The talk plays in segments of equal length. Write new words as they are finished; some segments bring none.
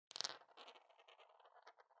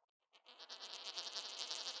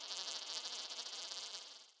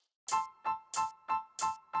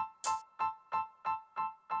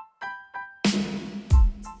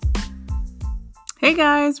Hey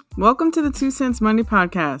guys, welcome to the 2 Cents Money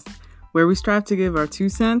Podcast, where we strive to give our 2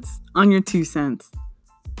 cents on your 2 cents.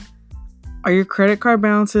 Are your credit card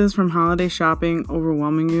balances from holiday shopping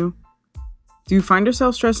overwhelming you? Do you find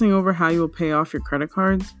yourself stressing over how you will pay off your credit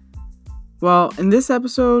cards? Well, in this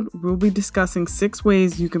episode, we'll be discussing 6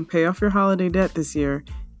 ways you can pay off your holiday debt this year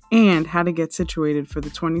and how to get situated for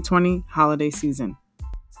the 2020 holiday season.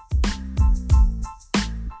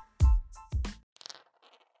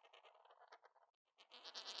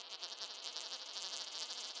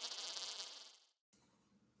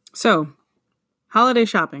 So, holiday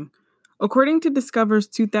shopping. According to Discover's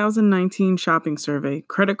 2019 shopping survey,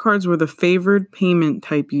 credit cards were the favored payment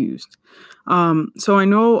type used. So I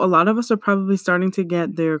know a lot of us are probably starting to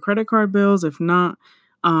get their credit card bills. If not,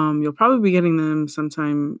 you'll probably be getting them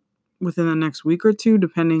sometime within the next week or two,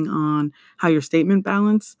 depending on how your statement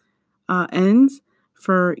balance ends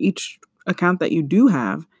for each account that you do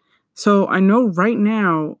have. So I know right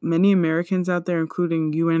now, many Americans out there,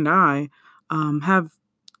 including you and I, have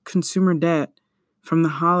consumer debt from the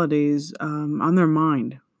holidays on their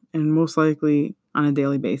mind and most likely on a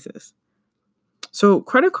daily basis. So,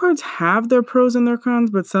 credit cards have their pros and their cons,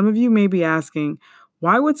 but some of you may be asking,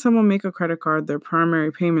 why would someone make a credit card their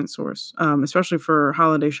primary payment source, especially for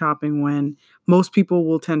holiday shopping when most people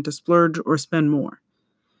will tend to splurge or spend more?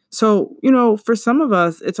 So, for some of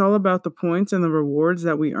us, it's all about the points and the rewards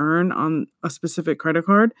that we earn on a specific credit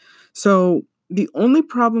card. So, the only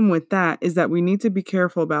problem with that is that we need to be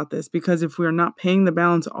careful about this because if we're not paying the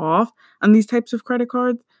balance off on these types of credit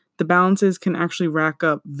cards, the balances can actually rack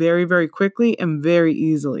up very, very quickly and very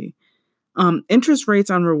easily. Interest rates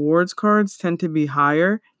on rewards cards tend to be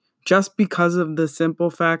higher just because of the simple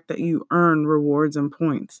fact that you earn rewards and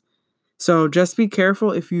points. So, just be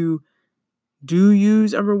careful if you do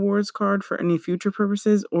use a rewards card for any future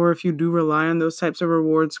purposes, or if you do rely on those types of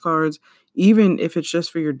rewards cards, even if it's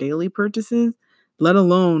just for your daily purchases, let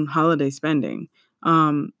alone holiday spending.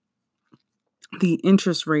 Um, the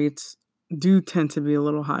interest rates do tend to be a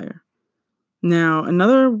little higher. Now,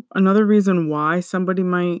 another reason why somebody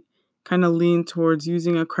might kind of lean towards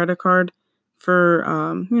using a credit card for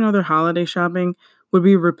their holiday shopping would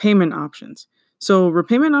be repayment options. So,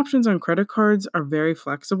 repayment options on credit cards are very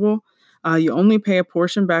flexible. You only pay a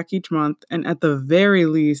portion back each month, and at the very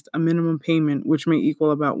least, a minimum payment, which may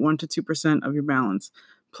equal about 1 to 2% of your balance,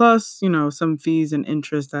 plus some fees and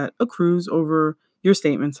interest that accrues over your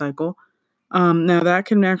statement cycle. Now, that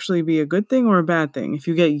can actually be a good thing or a bad thing. If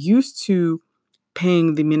you get used to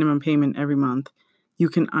paying the minimum payment every month, you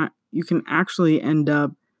can actually end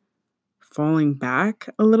up falling back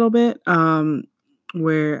a little bit.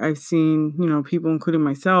 Where I've seen people, including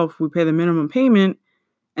myself, we pay the minimum payment,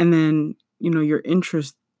 and then your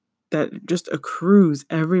interest that just accrues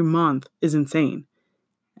every month is insane.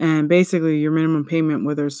 And basically, your minimum payment,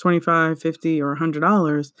 whether it's $25, $50, or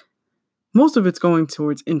 $100, most of it's going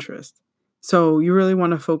towards interest. So you really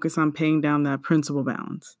want to focus on paying down that principal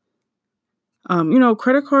balance.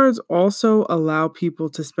 Credit cards also allow people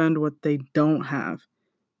to spend what they don't have.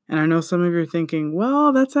 And I know some of you are thinking,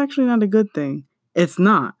 well, that's actually not a good thing. It's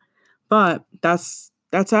not. But that's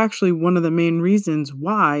actually one of the main reasons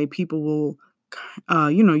why people will,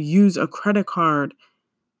 use a credit card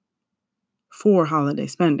for holiday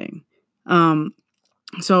spending. Um,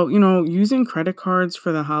 so, using credit cards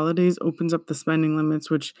for the holidays opens up the spending limits,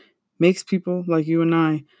 which makes people like you and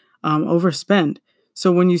I overspend.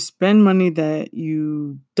 So when you spend money that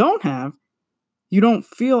you don't have, you don't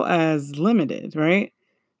feel as limited, right?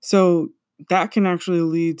 So that can actually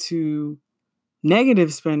lead to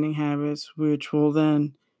negative spending habits, which will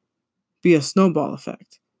then be a snowball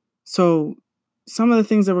effect. So some of the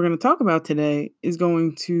things that we're going to talk about today is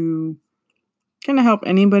going to kind of help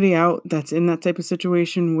anybody out that's in that type of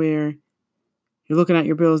situation where you're looking at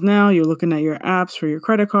your bills now, you're looking at your apps for your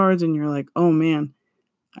credit cards, and you're like, oh man,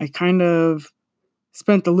 I kind of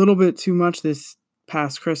spent a little bit too much this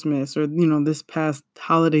past Christmas or, this past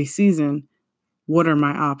holiday season. What are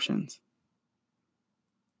my options?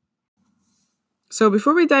 So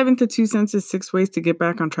before we dive into 2 Cents' 6 ways to get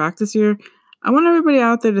back on track this year, I want everybody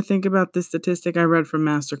out there to think about this statistic I read from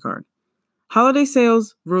MasterCard. Holiday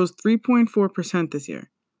sales rose 3.4% this year.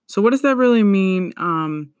 So what does that really mean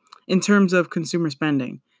in terms of consumer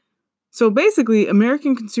spending? So basically,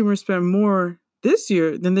 American consumers spent more this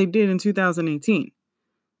year than they did in 2018.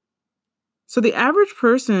 So the average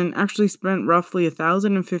person actually spent roughly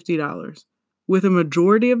 $1,050, with a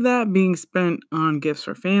majority of that being spent on gifts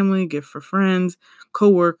for family, gifts for friends,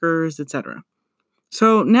 coworkers, etc.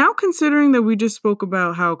 So now, considering that we just spoke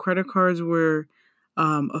about how credit cards were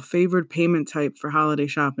a favored payment type for holiday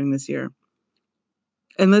shopping this year,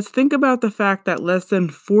 And let's think about the fact that less than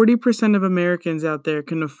 40% of Americans out there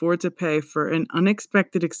can afford to pay for an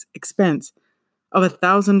unexpected expense of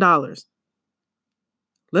 $1,000.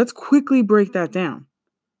 Let's quickly break that down.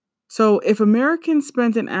 So, if Americans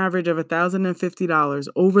spent an average of $1,050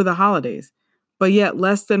 over the holidays, but yet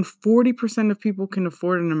less than 40% of people can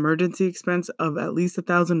afford an emergency expense of at least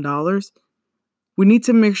 $1,000, we need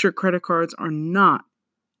to make sure credit cards are not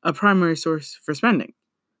a primary source for spending.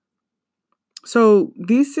 So,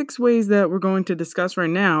 these 6 ways that we're going to discuss right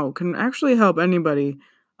now can actually help anybody,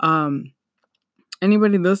 um,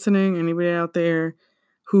 anybody listening, anybody out there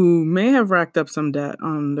who may have racked up some debt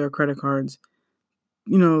on their credit cards.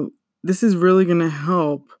 You know, this is really going to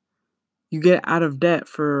help you get out of debt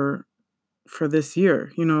for this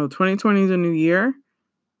year. 2020 is a new year,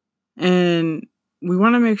 and we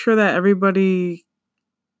want to make sure that everybody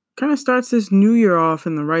kind of starts this new year off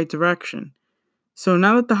in the right direction. So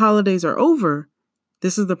now that the holidays are over,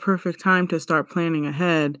 this is the perfect time to start planning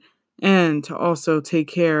ahead and to also take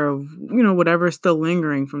care of, whatever is still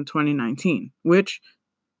lingering from 2019, which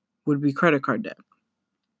would be credit card debt.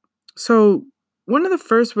 So, one of the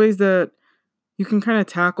first ways that you can kind of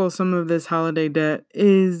tackle some of this holiday debt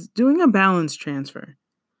is doing a balance transfer.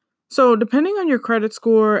 So, depending on your credit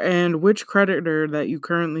score and which creditor that you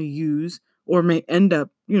currently use or may end up,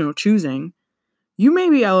 choosing, you may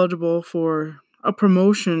be eligible for a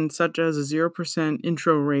promotion such as a 0%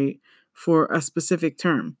 intro rate for a specific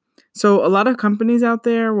term. So, a lot of companies out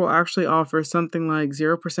there will actually offer something like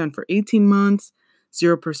 0% for 18 months,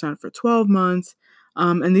 0% for 12 months.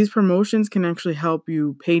 And these promotions can actually help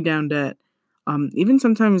you pay down debt, even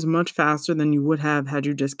sometimes much faster than you would have had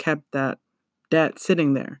you just kept that debt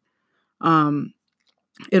sitting there. Um,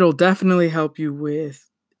 it'll definitely help you with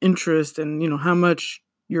interest and, how much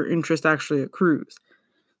your interest actually accrues.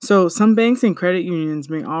 So some banks and credit unions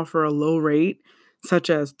may offer a low rate, such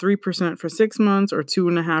as 3% for 6 months or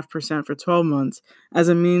 2.5% for 12 months, as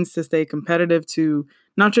a means to stay competitive to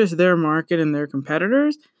not just their market and their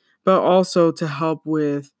competitors, but also to help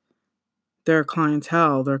with their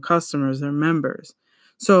clientele, their customers, their members.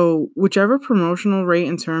 So whichever promotional rate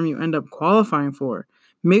and term you end up qualifying for,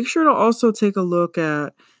 make sure to also take a look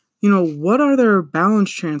at, what are their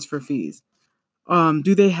balance transfer fees?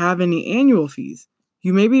 Do they have any annual fees?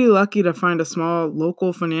 You may be lucky to find a small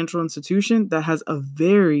local financial institution that has a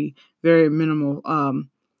very, very minimal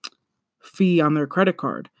fee on their credit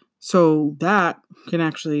card. So that can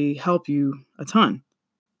actually help you a ton.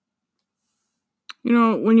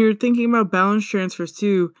 When you're thinking about balance transfers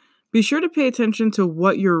too, be sure to pay attention to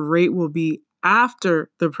what your rate will be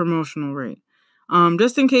after the promotional rate.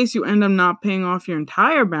 Just in case you end up not paying off your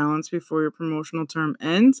entire balance before your promotional term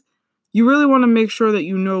ends, you really want to make sure that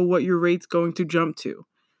you know what your rate's going to jump to.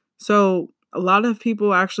 So a lot of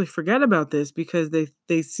people actually forget about this because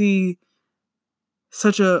they see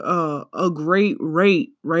such a great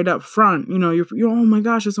rate right up front. You're oh my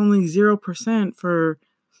gosh, it's only 0% for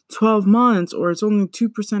 12 months or it's only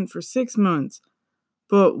 2% for 6 months.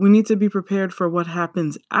 But we need to be prepared for what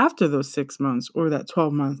happens after those 6 months or that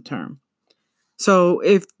 12-month term. So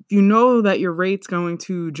if you know that your rate's going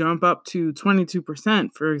to jump up to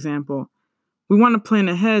 22%, for example, we want to plan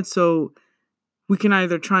ahead so we can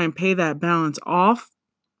either try and pay that balance off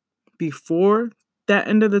before that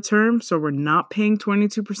end of the term, so we're not paying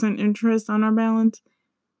 22% interest on our balance,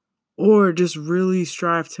 or just really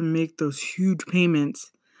strive to make those huge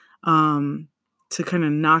payments to kind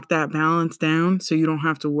of knock that balance down so you don't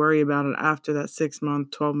have to worry about it after that 6-month,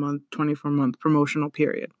 12-month, 24-month promotional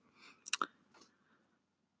period.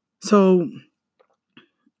 So,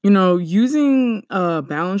 using a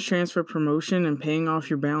balance transfer promotion and paying off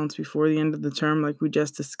your balance before the end of the term, like we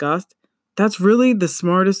just discussed, that's really the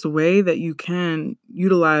smartest way that you can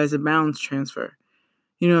utilize a balance transfer.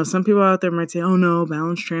 Some people out there might say, oh no,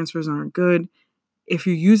 balance transfers aren't good. If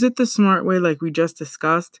you use it the smart way, like we just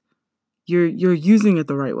discussed, you're using it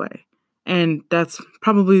the right way. And that's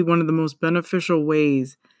probably one of the most beneficial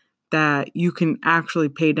ways that you can actually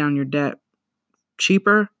pay down your debt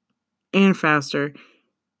cheaper and faster.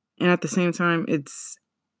 And at the same time, it's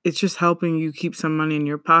just helping you keep some money in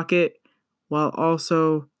your pocket while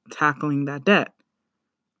also tackling that debt.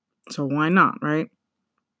 So why not, right?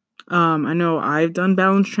 I know I've done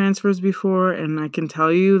balance transfers before, and I can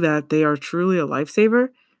tell you that they are truly a lifesaver.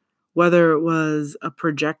 Whether it was a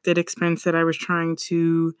projected expense that I was trying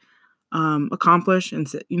to accomplish, and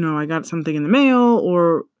I got something in the mail,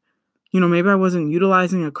 or maybe I wasn't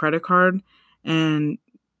utilizing a credit card, and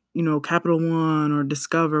Capital One or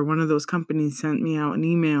Discover, one of those companies, sent me out an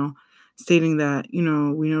email stating that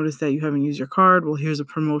we noticed that you haven't used your card. Well, here's a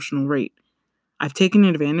promotional rate. I've taken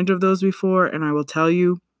advantage of those before, and I will tell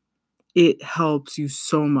you, it helps you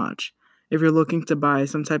so much. If you're looking to buy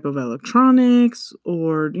some type of electronics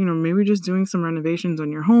or, maybe just doing some renovations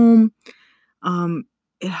on your home, um,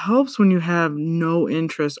 it helps when you have no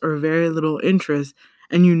interest or very little interest,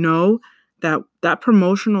 and you know that that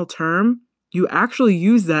promotional term, you actually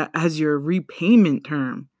use that as your repayment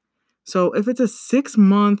term. So if it's a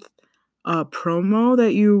 6-month promo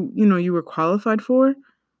that you were qualified for,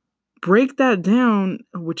 break that down,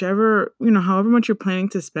 whichever, however much you're planning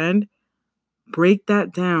to spend, break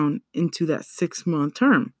that down into that 6-month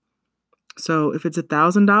term. So if it's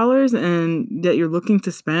 $1,000 and that you're looking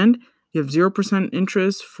to spend, you have 0%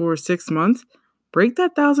 interest for 6 months, break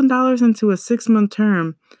that $1,000 into a 6-month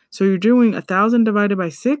term. So you're doing 1,000 divided by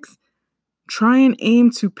 6. Try and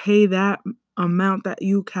aim to pay that amount that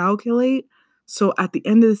you calculate. So at the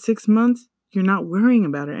end of the 6 months, you're not worrying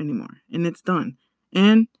about it anymore and it's done.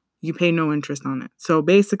 And you pay no interest on it. So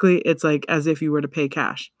basically, it's like as if you were to pay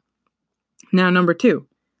cash. Now, number 2,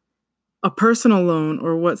 a personal loan,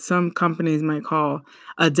 or what some companies might call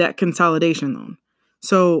a debt consolidation loan.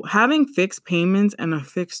 So having fixed payments and a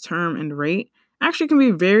fixed term and rate actually can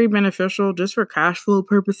be very beneficial just for cash flow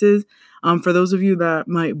purposes. For those of you that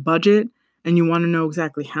might budget and you want to know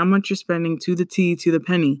exactly how much you're spending to the T, to the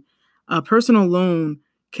penny, a personal loan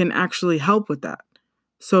can actually help with that.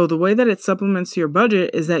 So the way that it supplements your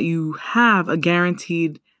budget is that you have a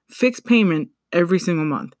guaranteed fixed payment every single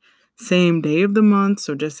month. Same day of the month.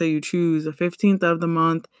 So just say you choose the 15th of the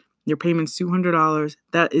month, your payment's $200.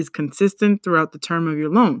 That is consistent throughout the term of your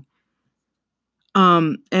loan.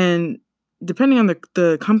 And depending on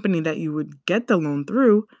the company that you would get the loan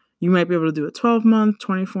through, you might be able to do a 12-month,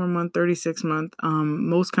 24-month, 36-month.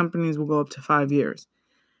 Most companies will go up to 5 years.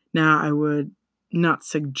 Now, I would not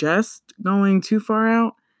suggest going too far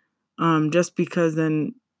out, just because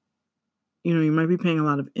then, you might be paying a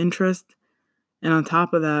lot of interest. And on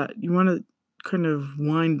top of that, you want to kind of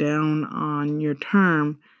wind down on your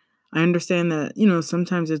term. I understand that,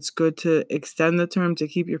 sometimes it's good to extend the term to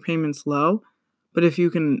keep your payments low. But if you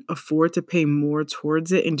can afford to pay more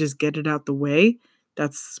towards it and just get it out the way,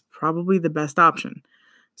 that's probably the best option.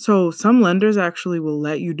 So some lenders actually will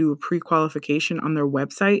let you do a pre-qualification on their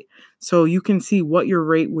website so you can see what your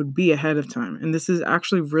rate would be ahead of time. And this is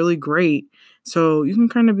actually really great. So you can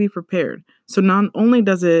kind of be prepared. So not only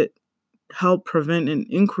does it help prevent an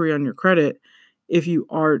inquiry on your credit if you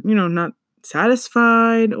are, not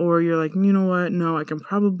satisfied, or you're like, you know what, no, I can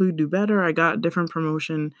probably do better. I got a different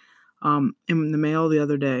promotion in the mail the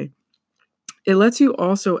other day. It lets you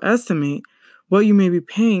also estimate what you may be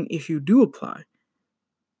paying if you do apply.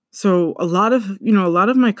 So a lot of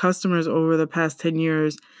my customers over the past 10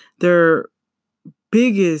 years, their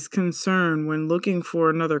biggest concern when looking for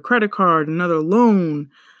another credit card, another loan,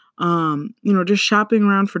 just shopping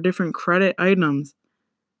around for different credit items,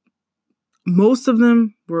 most of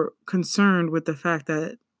them were concerned with the fact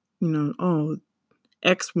that,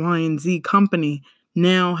 X, Y, and Z company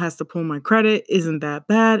now has to pull my credit. Isn't that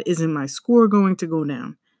bad? Isn't my score going to go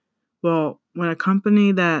down? Well, when a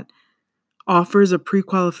company that offers a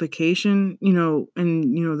pre-qualification,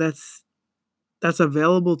 that's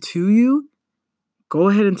available to you, go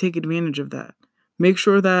ahead and take advantage of that. Make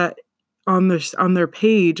sure that on their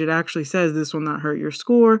page it actually says this will not hurt your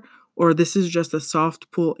score, or this is just a soft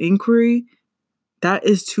pull inquiry. That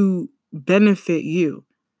is to benefit you.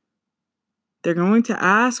 They're going to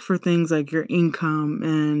ask for things like your income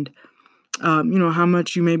and, how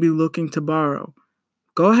much you may be looking to borrow.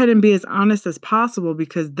 Go ahead and be as honest as possible,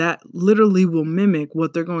 because that literally will mimic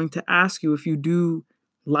what they're going to ask you if you do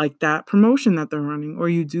like that promotion that they're running, or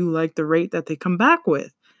you do like the rate that they come back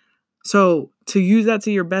with. So to use that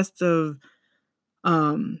to your best of,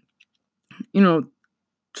 to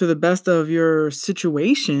the best of your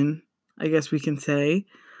situation, I guess we can say,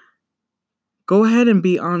 go ahead and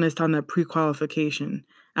be honest on that pre-qualification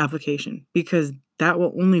application, because that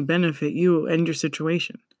will only benefit you and your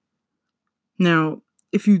situation. Now,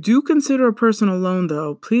 if you do consider a personal loan,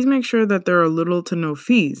 though, please make sure that there are little to no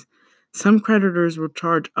fees. Some creditors will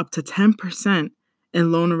charge up to 10%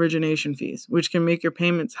 in loan origination fees, which can make your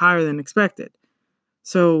payments higher than expected.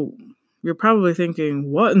 So you're probably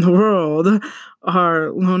thinking, what in the world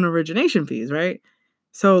are loan origination fees, right?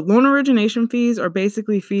 So loan origination fees are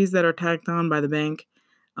basically fees that are tacked on by the bank,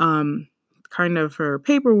 kind of for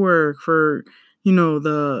paperwork, for,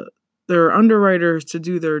 their underwriters to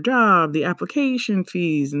do their job, the application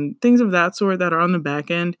fees and things of that sort that are on the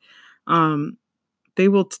back end. They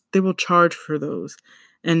will charge for those.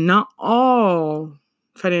 And not all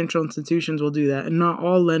financial institutions will do that, and not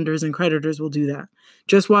all lenders and creditors will do that.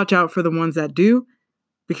 Just watch out for the ones that do,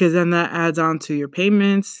 because then that adds on to your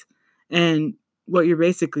payments and what you're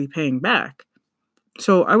basically paying back.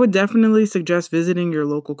 So I would definitely suggest visiting your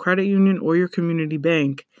local credit union or your community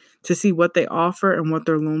bank to see what they offer and what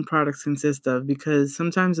their loan products consist of, because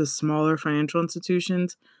sometimes the smaller financial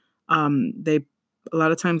institutions, they a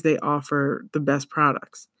lot of times they offer the best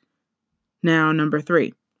products. Now, number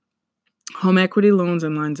 3, home equity loans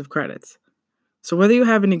and lines of credits. So whether you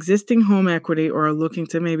have an existing home equity or are looking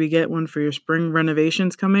to maybe get one for your spring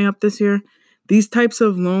renovations coming up this year, these types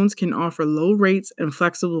of loans can offer low rates and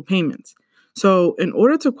flexible payments. So in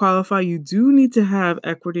order to qualify, you do need to have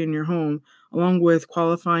equity in your home along with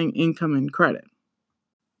qualifying income and credit.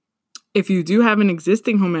 If you do have an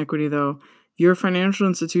existing home equity, though, your financial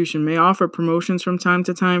institution may offer promotions from time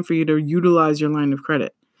to time for you to utilize your line of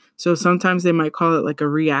credit. So sometimes they might call it like a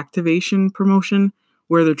reactivation promotion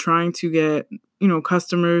where they're trying to get,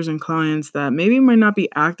 customers and clients that maybe might not be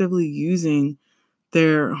actively using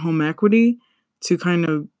their home equity to kind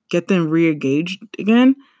of get them re-engaged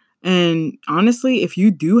again. And honestly, if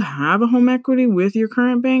you do have a home equity with your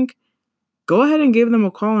current bank, go ahead and give them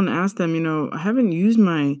a call and ask them, I haven't used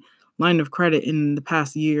my line of credit in the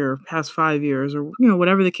past year, past 5 years, or,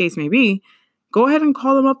 whatever the case may be. Go ahead and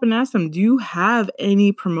call them up and ask them, do you have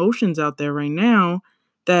any promotions out there right now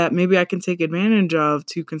that maybe I can take advantage of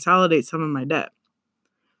to consolidate some of my debt?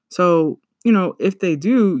 So, if they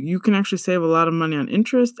do, you can actually save a lot of money on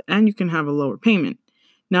interest and you can have a lower payment.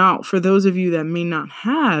 Now, for those of you that may not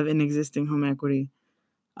have an existing home equity,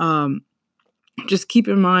 um, just keep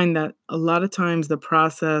in mind that a lot of times the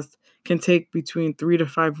process can take between 3 to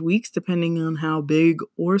 5 weeks, depending on how big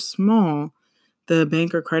or small the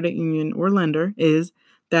bank or credit union or lender is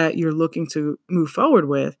that you're looking to move forward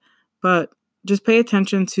with. But just pay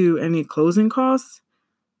attention to any closing costs,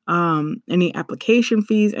 any application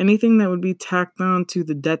fees, anything that would be tacked on to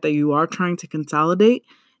the debt that you are trying to consolidate.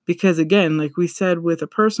 Because again, like we said with a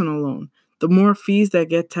personal loan, the more fees that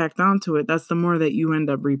get tacked onto it, that's the more that you end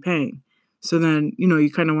up repaying. So then, you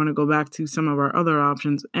kind of want to go back to some of our other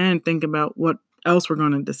options and think about what else we're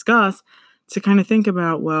going to discuss to kind of think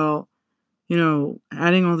about, well,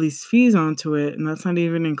 adding all these fees onto it, and that's not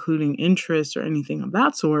even including interest or anything of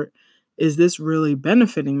that sort, is this really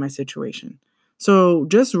benefiting my situation? So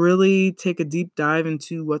just really take a deep dive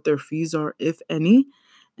into what their fees are, if any.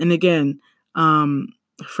 And again, um,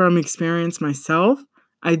 from experience myself,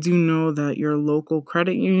 I do know that your local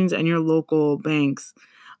credit unions and your local banks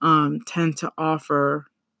tend to offer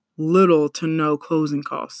little to no closing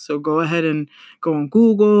costs. So go ahead and go on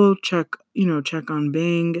Google, check on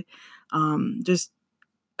Bing, just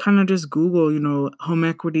kind of just Google, home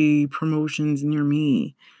equity promotions near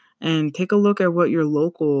me and take a look at what your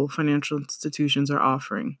local financial institutions are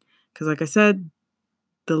offering. Because, like I said,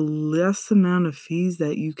 the less amount of fees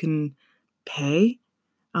that you can pay,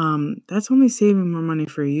 that's only saving more money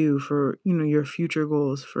for you for, your future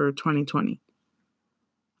goals for 2020.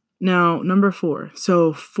 Now, number 4,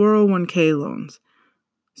 so 401k loans.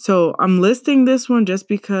 So I'm listing this one just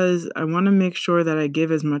because I want to make sure that I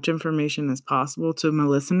give as much information as possible to my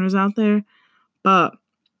listeners out there. But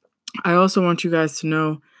I also want you guys to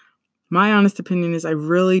know my honest opinion is I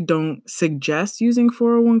really don't suggest using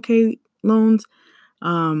 401k loans.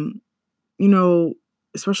 Um, you know,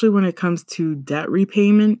 Especially when it comes to debt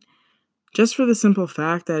repayment, just for the simple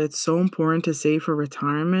fact that it's so important to save for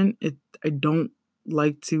retirement. I don't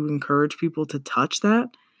like to encourage people to touch that.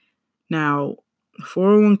 Now,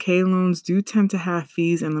 401k loans do tend to have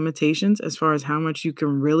fees and limitations as far as how much you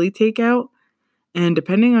can really take out. And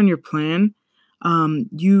depending on your plan,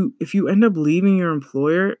 if you end up leaving your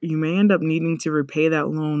employer, you may end up needing to repay that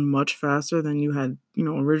loan much faster than you had,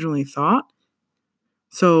 originally thought.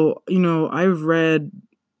 So, I've read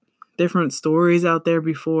different stories out there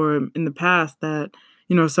before in the past that,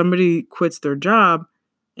 somebody quits their job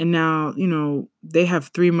and now, they have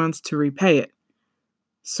 3 months to repay it.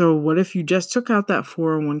 So what if you just took out that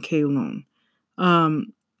 401k loan?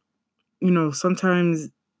 Um, Sometimes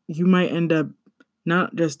you might end up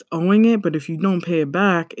not just owing it, but if you don't pay it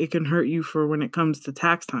back, it can hurt you for when it comes to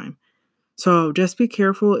tax time. So just be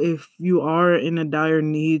careful if you are in a dire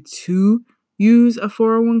need to use a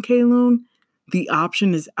 401k loan. The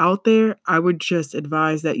option is out there. I would just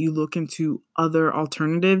advise that you look into other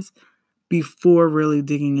alternatives before really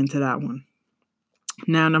digging into that one.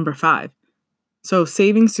 Now, number 5. So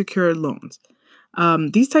savings secured loans.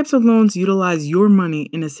 These types of loans utilize your money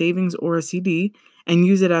in a savings or a CD and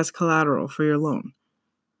use it as collateral for your loan.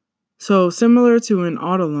 So similar to an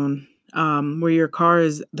auto loan, where your car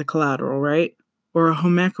is the collateral, right? Or a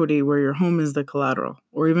home equity where your home is the collateral,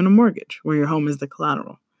 or even a mortgage where your home is the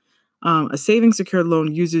collateral. A savings secured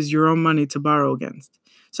loan uses your own money to borrow against.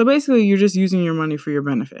 So basically, you're just using your money for your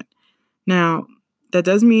benefit. Now, that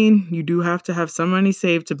does mean you do have to have some money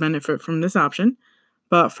saved to benefit from this option.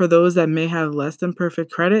 But for those that may have less than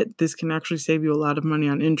perfect credit, this can actually save you a lot of money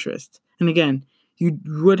on interest. And again, you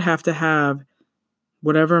would have to have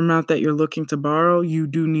whatever amount that you're looking to borrow, you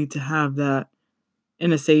do need to have that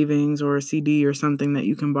in a savings or a CD or something that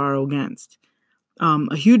you can borrow against.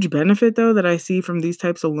 A huge benefit, though, that I see from these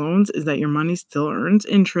types of loans is that your money still earns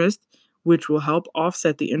interest, which will help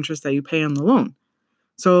offset the interest that you pay on the loan.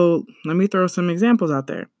 So let me throw some examples out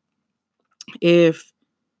there. If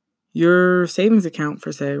your savings account,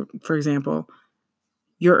 for example,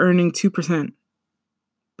 you're earning 2%,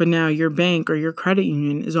 but now your bank or your credit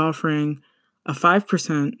union is offering a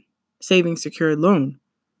 5% savings secured loan.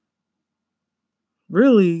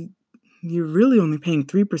 Really, you're really only paying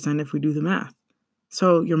 3% if we do the math.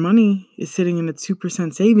 So your money is sitting in a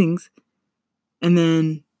 2% savings, and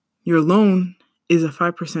then your loan is a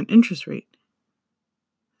 5% interest rate.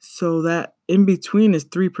 So that in between is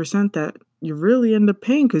 3% that you really end up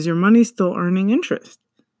paying because your money's still earning interest.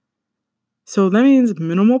 So that means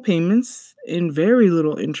minimal payments and very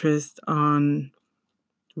little interest on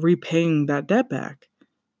repaying that debt back.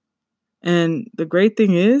 And the great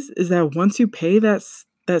thing is that once you pay that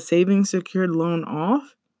savings secured loan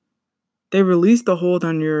off, they release the hold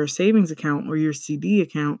on your savings account or your CD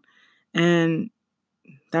account, and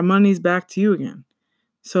that money's back to you again.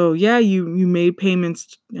 So yeah, you made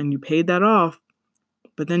payments and you paid that off,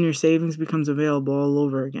 but then your savings becomes available all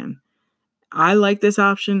over again. I like this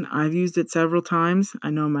option. I've used it several times. I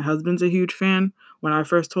know my husband's a huge fan. When I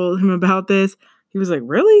first told him about this, he was like,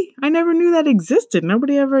 "Really? I never knew that existed.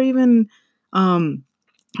 Nobody ever even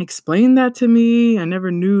explained that to me. I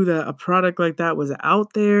never knew that a product like that was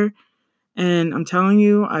out there." And I'm telling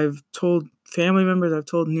you, I've told family members, I've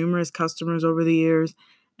told numerous customers over the years,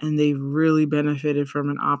 and they've really benefited from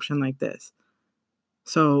an option like this.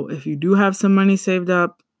 So if you do have some money saved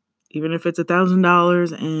up, even if it's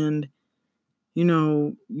 $1,000 and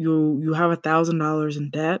you have $1,000 in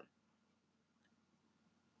debt,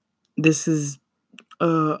 this is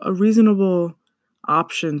a reasonable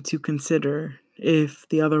option to consider if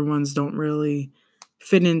the other ones don't really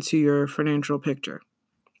fit into your financial picture.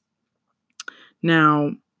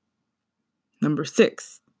 Now, number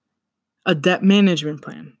 6, a debt management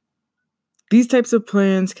plan. These types of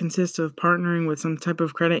plans consist of partnering with some type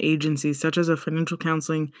of credit agency, such as a financial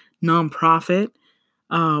counseling nonprofit,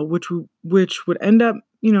 which would end up,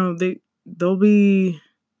 they'll be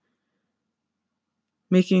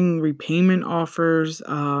making repayment offers.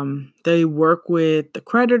 They work with the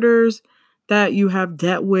creditors that you have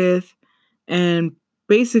debt with, and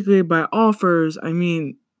basically by offers, I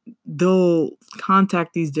mean they'll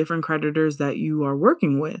contact these different creditors that you are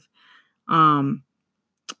working with.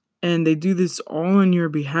 And they do this all on your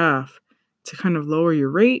behalf to kind of lower your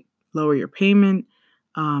rate, lower your payment.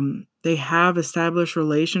 They have established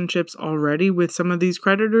relationships already with some of these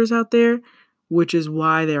creditors out there, which is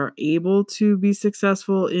why they are able to be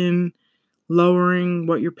successful in lowering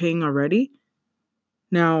what you're paying already.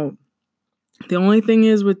 Now, the only thing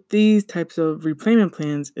is with these types of repayment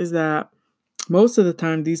plans is that most of the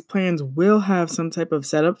time these plans will have some type of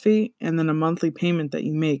setup fee and then a monthly payment that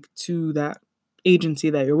you make to that agency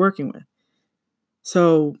that you're working with.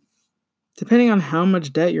 So, depending on how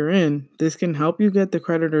much debt you're in, this can help you get the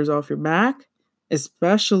creditors off your back,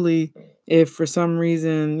 especially if for some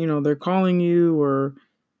reason, they're calling you or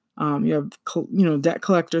you have, debt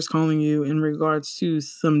collectors calling you in regards to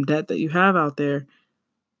some debt that you have out there.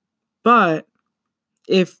 But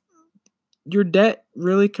if your debt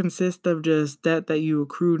really consists of just debt that you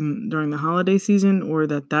accrued during the holiday season, or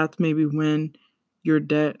that's maybe when your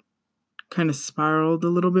debt kind of spiraled a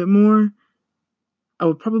little bit more, I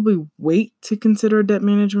would probably wait to consider a debt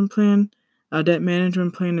management plan. A debt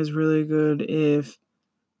management plan is really good if,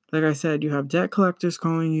 like I said, you have debt collectors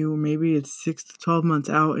calling you, maybe it's 6 to 12 months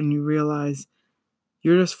out and you realize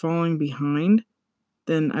you're just falling behind.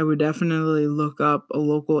 Then I would definitely look up a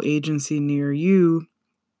local agency near you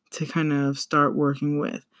to kind of start working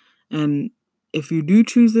with. And if you do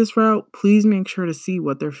choose this route, please make sure to see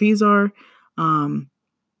what their fees are.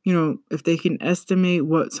 If they can estimate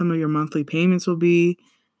what some of your monthly payments will be,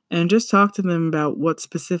 and just talk to them about what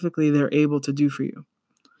specifically they're able to do for you.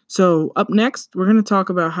 So up next, we're going to talk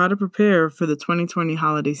about how to prepare for the 2020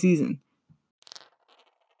 holiday season.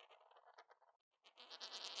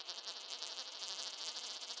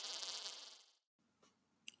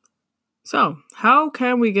 So, how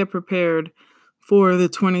can we get prepared for the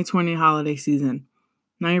 2020 holiday season?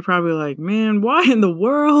 Now you're probably like, man, why in the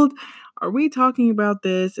world are we talking about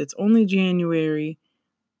this? It's only January.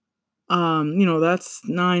 That's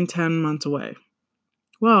 9, 10 months away.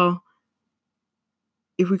 Well,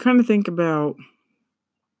 if we kind of think about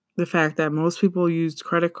the fact that most people used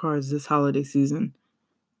credit cards this holiday season,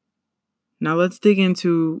 now let's dig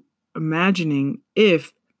into imagining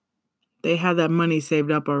if they had that money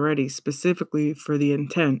saved up already, specifically for the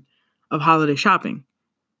intent of holiday shopping.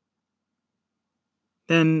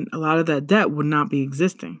 Then a lot of that debt would not be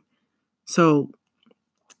existing. So,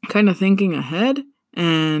 kind of thinking ahead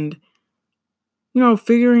and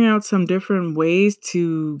figuring out some different ways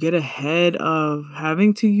to get ahead of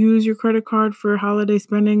having to use your credit card for holiday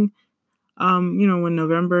spending, when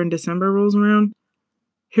November and December rolls around.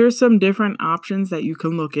 Here's some different options that you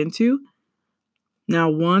can look into. Now,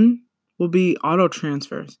 one will be auto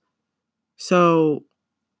transfers. So,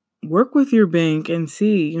 work with your bank and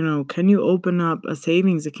see, can you open up a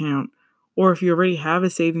savings account? Or if you already have a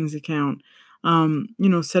savings account,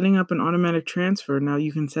 setting up an automatic transfer. Now,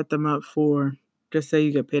 you can set them up for, just say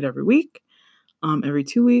you get paid every week, every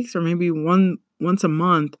 2 weeks, or maybe once a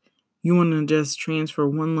month. You want to just transfer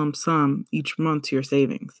one lump sum each month to your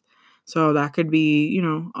savings. So that could be,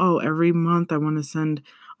 every month I want to send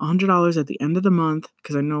 $100 at the end of the month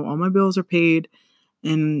because I know all my bills are paid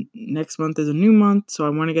and next month is a new month, so I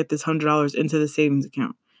want to get this $100 into the savings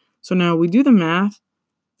account. So now we do the math.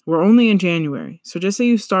 We're only in January. So just say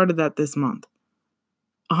you started that this month.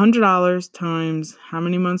 $100 times how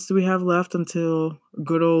many months do we have left until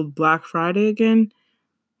good old Black Friday again?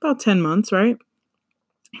 About 10 months, right?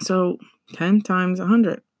 So 10 times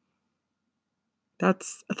 100.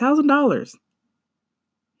 That's $1,000.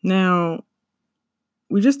 Now,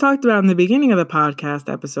 we just talked about in the beginning of the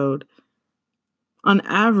podcast episode, on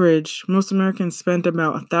average, most Americans spent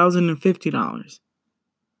about $1,050.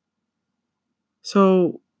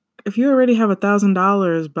 So if you already have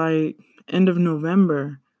 $1,000 by end of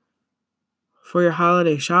November for your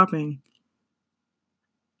holiday shopping,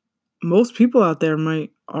 most people out there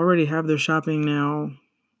might already have their shopping now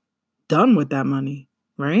done with that money,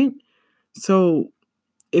 right? So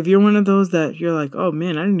if you're one of those that you're like, oh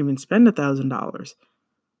man, I didn't even spend $1,000.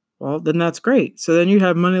 Well, then that's great. So then you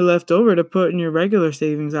have money left over to put in your regular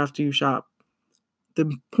savings after you shop.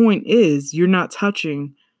 The point is you're not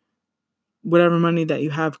touching whatever money that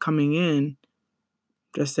you have coming in,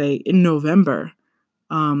 just say in November,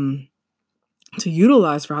 to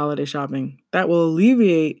utilize for holiday shopping. That will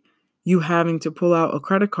alleviate you having to pull out a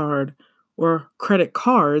credit card or credit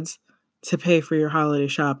cards to pay for your holiday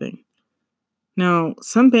shopping. Now,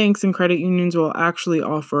 some banks and credit unions will actually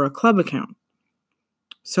offer a club account.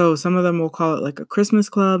 So some of them will call it like a Christmas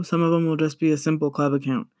club. Some of them will just be a simple club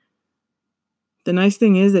account. The nice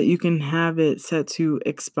thing is that you can have it set to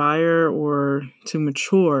expire or to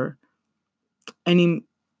mature any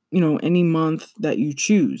month that you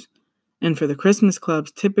choose. And for the Christmas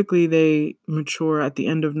clubs, typically they mature at the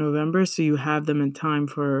end of November, so you have them in time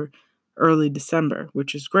for early December,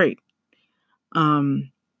 which is great.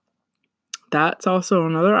 That's also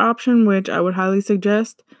another option, which I would highly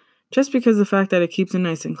suggest, just because of the fact that it keeps it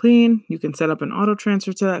nice and clean. You can set up an auto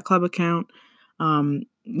transfer to that club account.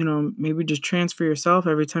 Maybe just transfer yourself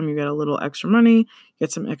every time you get a little extra money,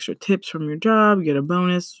 get some extra tips from your job, get a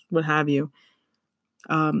bonus, what have you.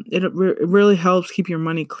 It really helps keep your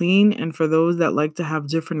money clean. And for those that like to have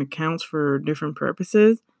different accounts for different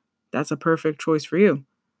purposes, that's a perfect choice for you.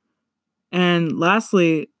 And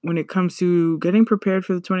lastly, when it comes to getting prepared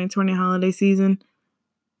for the 2020 holiday season,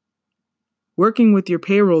 working with your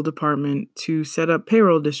payroll department to set up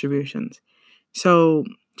payroll distributions. So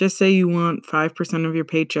just say you want 5% of your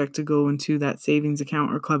paycheck to go into that savings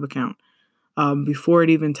account or club account before it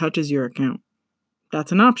even touches your account.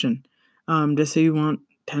 That's an option. Just say you want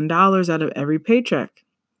 $10 out of every paycheck.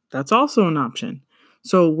 That's also an option.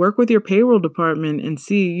 So work with your payroll department and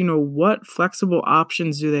see, what flexible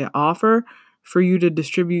options do they offer for you to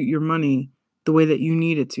distribute your money the way that you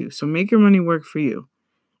need it to. So make your money work for you.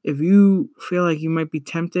 If you feel like you might be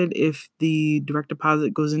tempted if the direct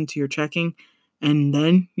deposit goes into your checking and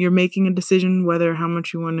then you're making a decision whether how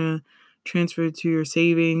much you want to transfer to your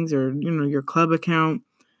savings or, your club account,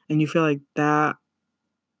 and you feel like that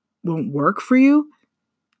won't work for you,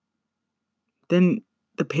 then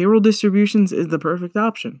the payroll distributions is the perfect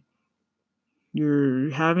option.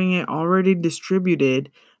 You're having it already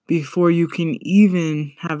distributed before you can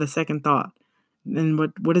even have a second thought. And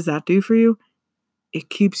what does that do for you? It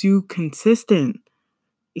keeps you consistent.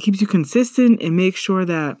 It keeps you consistent and makes sure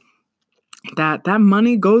that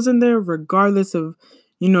money goes in there regardless of,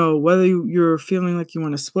 whether you're feeling like you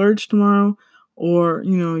want to splurge tomorrow or,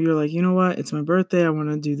 you're like, you know what, it's my birthday, I want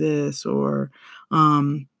to do this, or,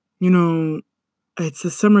 it's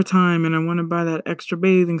the summertime and I want to buy that extra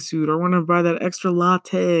bathing suit or I want to buy that extra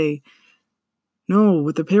latte. No,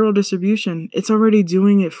 with the payroll distribution, it's already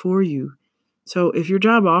doing it for you. So if your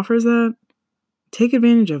job offers that, take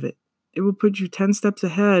advantage of it. It will put you 10 steps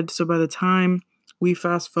ahead. So by the time we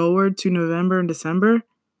fast forward to November and December,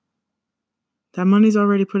 that money's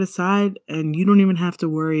already put aside and you don't even have to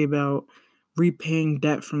worry about repaying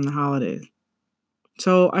debt from the holidays.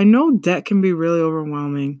 So I know debt can be really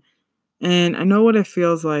overwhelming. And I know what it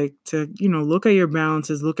feels like to, look at your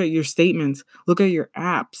balances, look at your statements, look at your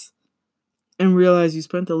apps, and realize you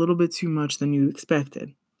spent a little bit too much than you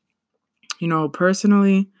expected.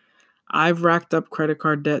 Personally, I've racked up credit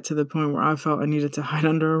card debt to the point where I felt I needed to hide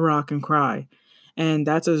under a rock and cry. And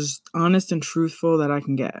that's as honest and truthful that I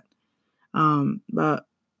can get. But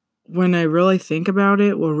when I really think about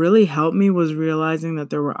it, what really helped me was realizing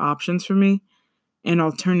that there were options for me and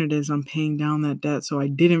alternatives on paying down that debt so I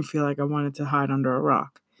didn't feel like I wanted to hide under a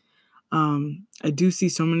rock. I do see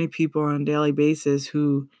so many people on a daily basis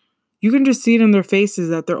who you can just see it in their faces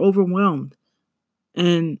that they're overwhelmed.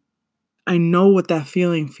 And I know what that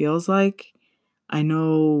feeling feels like. I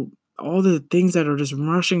know all the things that are just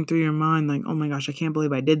rushing through your mind like, oh my gosh, I can't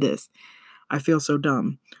believe I did this. I feel so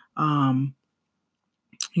dumb. I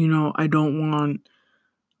don't want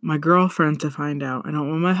my girlfriend to find out. I don't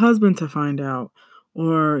want my husband to find out.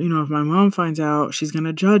 Or, if my mom finds out, she's going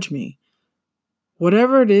to judge me.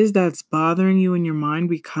 Whatever it is that's bothering you in your mind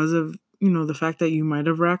because of, the fact that you might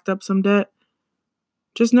have racked up some debt,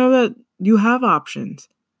 just know that you have options.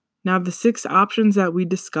 Now, the 6 options that we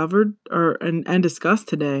discovered and discussed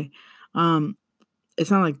today,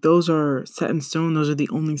 it's not like those are set in stone. Those are the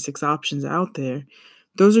only 6 options out there.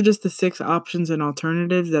 Those are just the 6 options and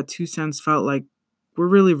alternatives that 2 cents felt like were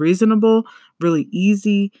really reasonable, really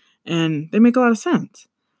easy, and they make a lot of sense.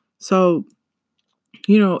 So,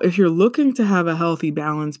 if you're looking to have a healthy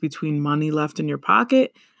balance between money left in your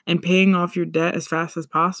pocket and paying off your debt as fast as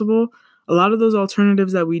possible, a lot of those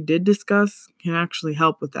alternatives that we did discuss can actually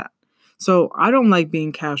help with that. So I don't like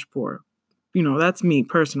being cash poor. That's me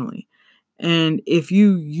personally. And if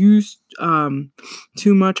you use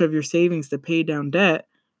too much of your savings to pay down debt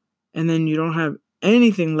and then you don't have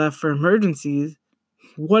anything left for emergencies,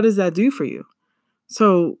 what does that do for you?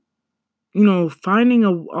 So, finding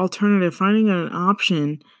an alternative, finding an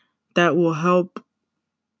option that will help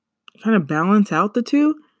kind of balance out the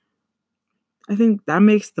two, I think that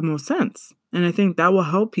makes the most sense. And I think that will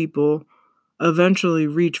help people eventually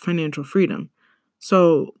reach financial freedom.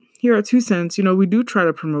 So here at 2 Cents, we do try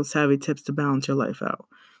to promote savvy tips to balance your life out.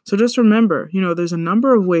 So just remember, there's a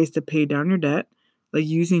number of ways to pay down your debt, like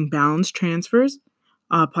using balance transfers,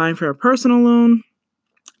 applying for a personal loan,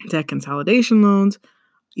 debt consolidation loans,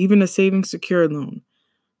 even a savings secured loan.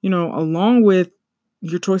 Along with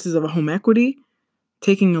your choices of a home equity,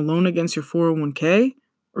 taking a loan against your 401k,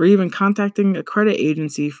 or even contacting a credit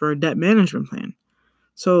agency for a debt management plan.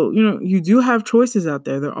 So, you do have choices out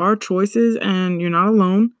there. There are choices and you're not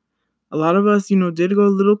alone. A lot of us, did go a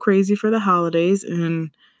little crazy for the holidays,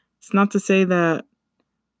 and it's not to say that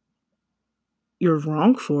you're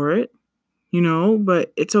wrong for it,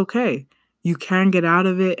 but it's okay. You can get out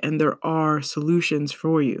of it and there are solutions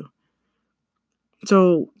for you.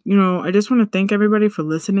 So, I just want to thank everybody for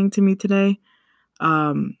listening to me today.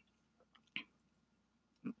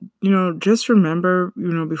 Just remember,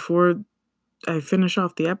 before I finish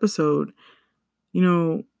off the episode,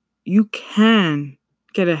 you can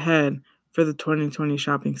get ahead for the 2020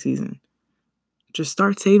 shopping season. Just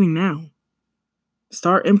start saving now.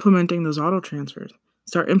 Start implementing those auto transfers.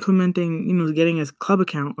 Start implementing, getting a club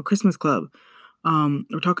account, a Christmas club,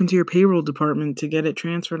 or talking to your payroll department to get it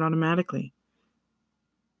transferred automatically.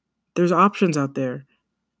 There's options out there.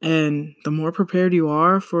 And the more prepared you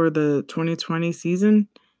are for the 2020 season,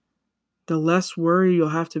 the less worried you'll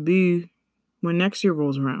have to be when next year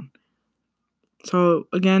rolls around. So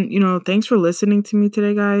again, thanks for listening to me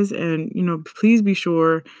today, guys. And, please be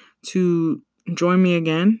sure to join me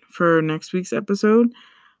again for next week's episode.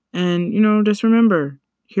 And, just remember,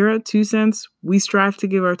 here at 2 Cents, we strive to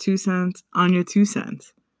give our 2 cents on your 2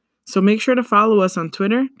 cents. So make sure to follow us on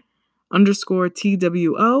Twitter,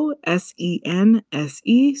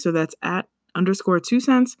 _TWOSENSE. So that's at _2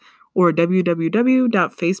 cents, or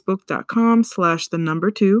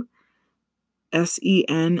www.facebook.com/2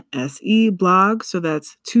 SENSE blog. So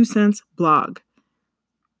that's 2 Cents blog.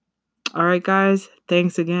 All right, guys,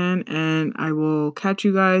 thanks again. And I will catch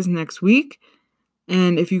you guys next week.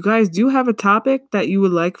 And if you guys do have a topic that you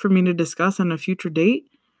would like for me to discuss on a future date,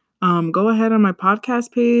 go ahead on my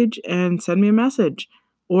podcast page and send me a message.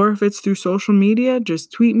 Or if it's through social media,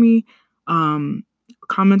 just tweet me,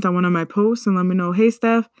 comment on one of my posts and let me know, hey,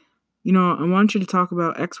 Steph, I want you to talk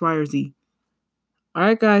about X, Y, or Z. All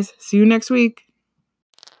right, guys. See you next week.